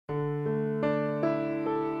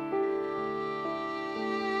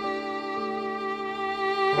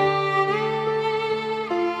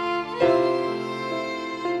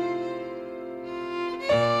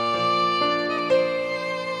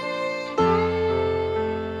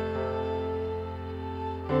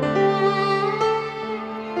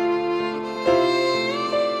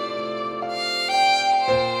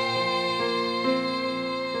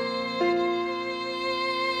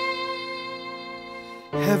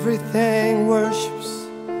Everything worships,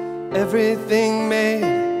 everything made,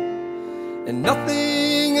 and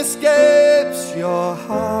nothing escapes your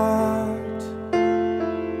heart.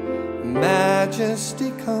 Majesty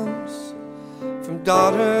comes from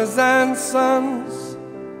daughters and sons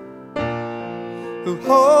who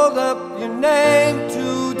hold up your name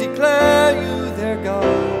to declare you their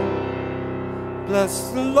God. Bless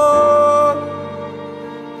the Lord,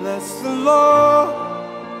 bless the Lord,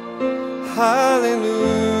 hallelujah.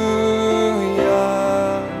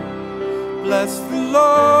 Bless the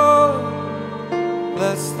Lord,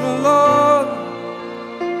 bless the Lord,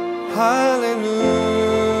 hallelujah.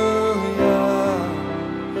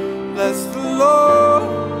 Bless the Lord,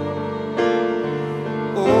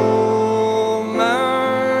 oh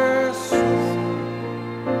my soul.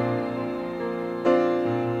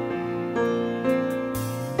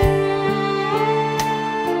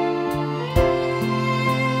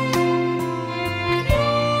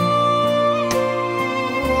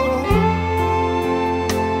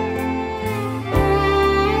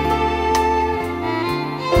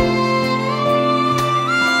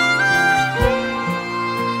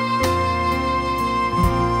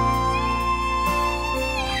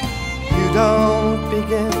 Don't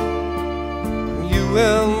begin, you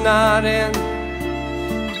will not end.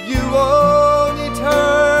 You own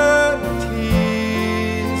eternities.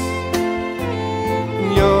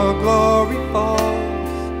 Your glory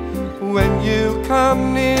falls when you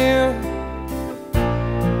come near.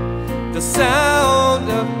 The sound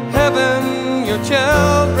of heaven your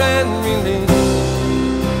children release.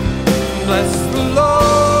 Bless the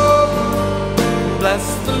Lord, bless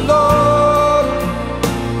the Lord,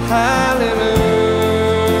 hallelujah.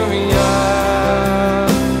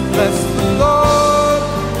 Bless the Lord,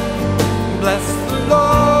 bless the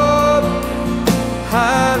Lord,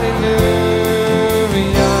 hallelujah.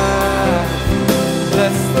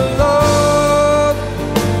 Bless the Lord,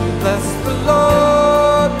 bless the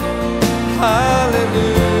Lord,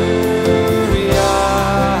 hallelujah.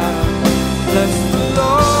 Bless the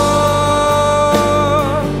Lord,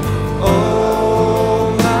 oh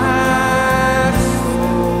my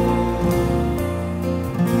soul.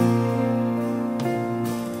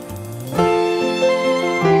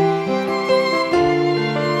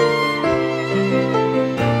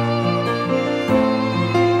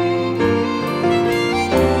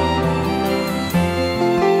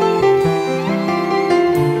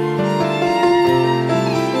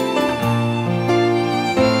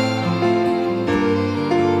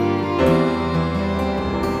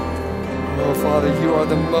 Oh, Father, you are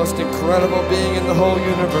the most incredible being in the whole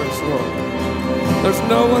universe, Lord. There's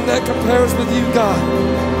no one that compares with you, God.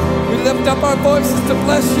 We lift up our voices to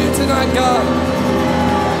bless you tonight, God.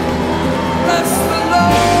 Bless the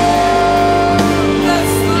Lord,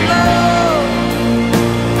 bless the Lord,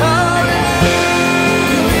 hallelujah.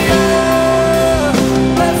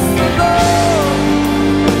 Bless the Lord,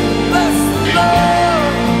 bless the Lord,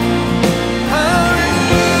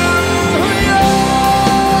 hallelujah.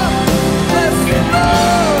 Bless the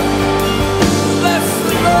Lord, bless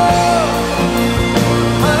the Lord,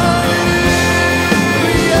 hallelujah.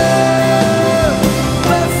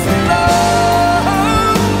 Bless the Lord,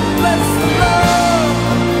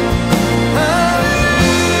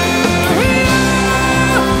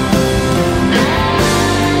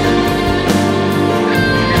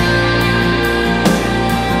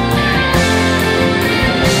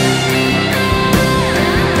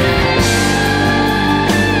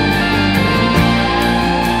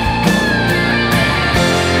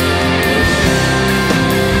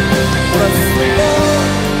 bless the Lord,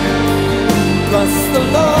 bless the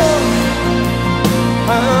Lord,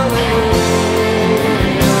 hallelujah.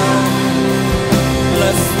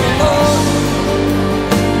 Bless the Lord,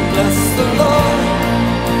 bless the Lord,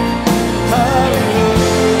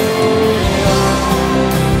 hallelujah.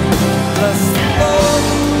 Bless the Lord,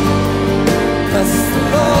 bless the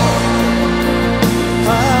Lord,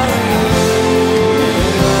 hallelujah.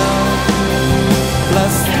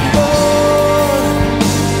 Bless the Lord,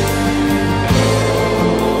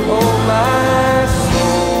 oh my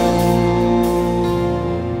soul.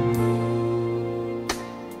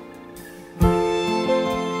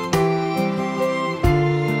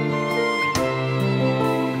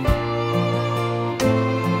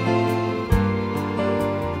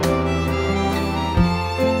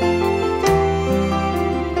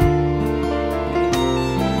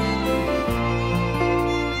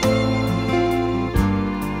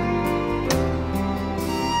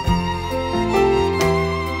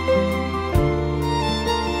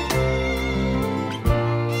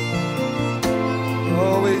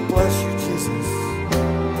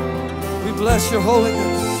 bless your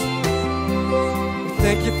holiness.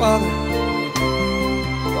 Thank you, Father.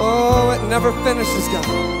 Oh, it never finishes, God.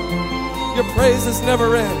 Your praises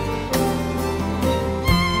never end.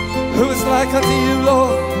 Who is like unto you,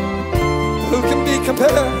 Lord? Who can be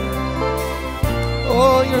compared?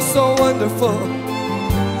 Oh, you're so wonderful.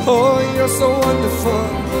 Oh, you're so wonderful.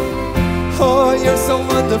 Oh, you're so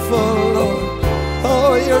wonderful, Lord.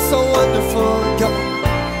 Oh, you're so wonderful, God.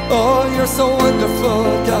 Oh, you're so wonderful,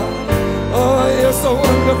 God. Oh, you're so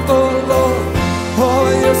wonderful, Lord. Oh,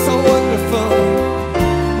 you're so wonderful.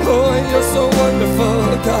 Oh, you're so wonderful,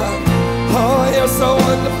 God. Oh, you're so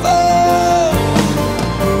wonderful.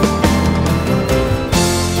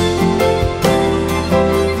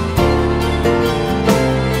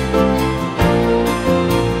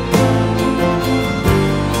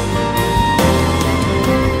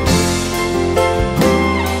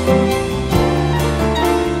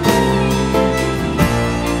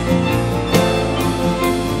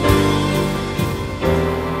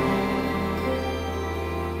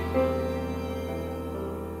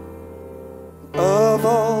 Of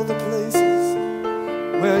all the places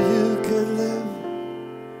where you could live,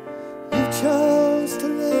 you chose to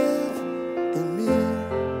live in me.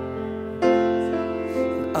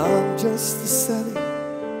 I'm just the setting,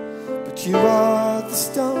 but you are the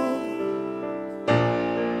stone.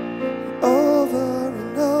 Over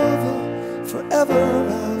and over, forever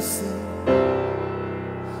I'll sing.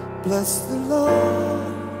 Bless the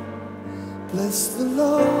Lord, bless the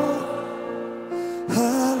Lord.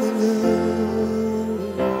 Hallelujah.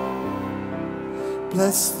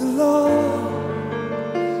 Bless the Lord,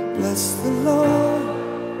 bless the Lord.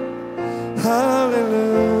 Hallelujah.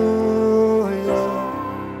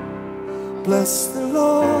 Bless the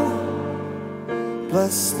Lord,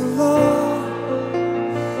 bless the Lord.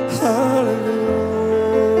 Hallelujah.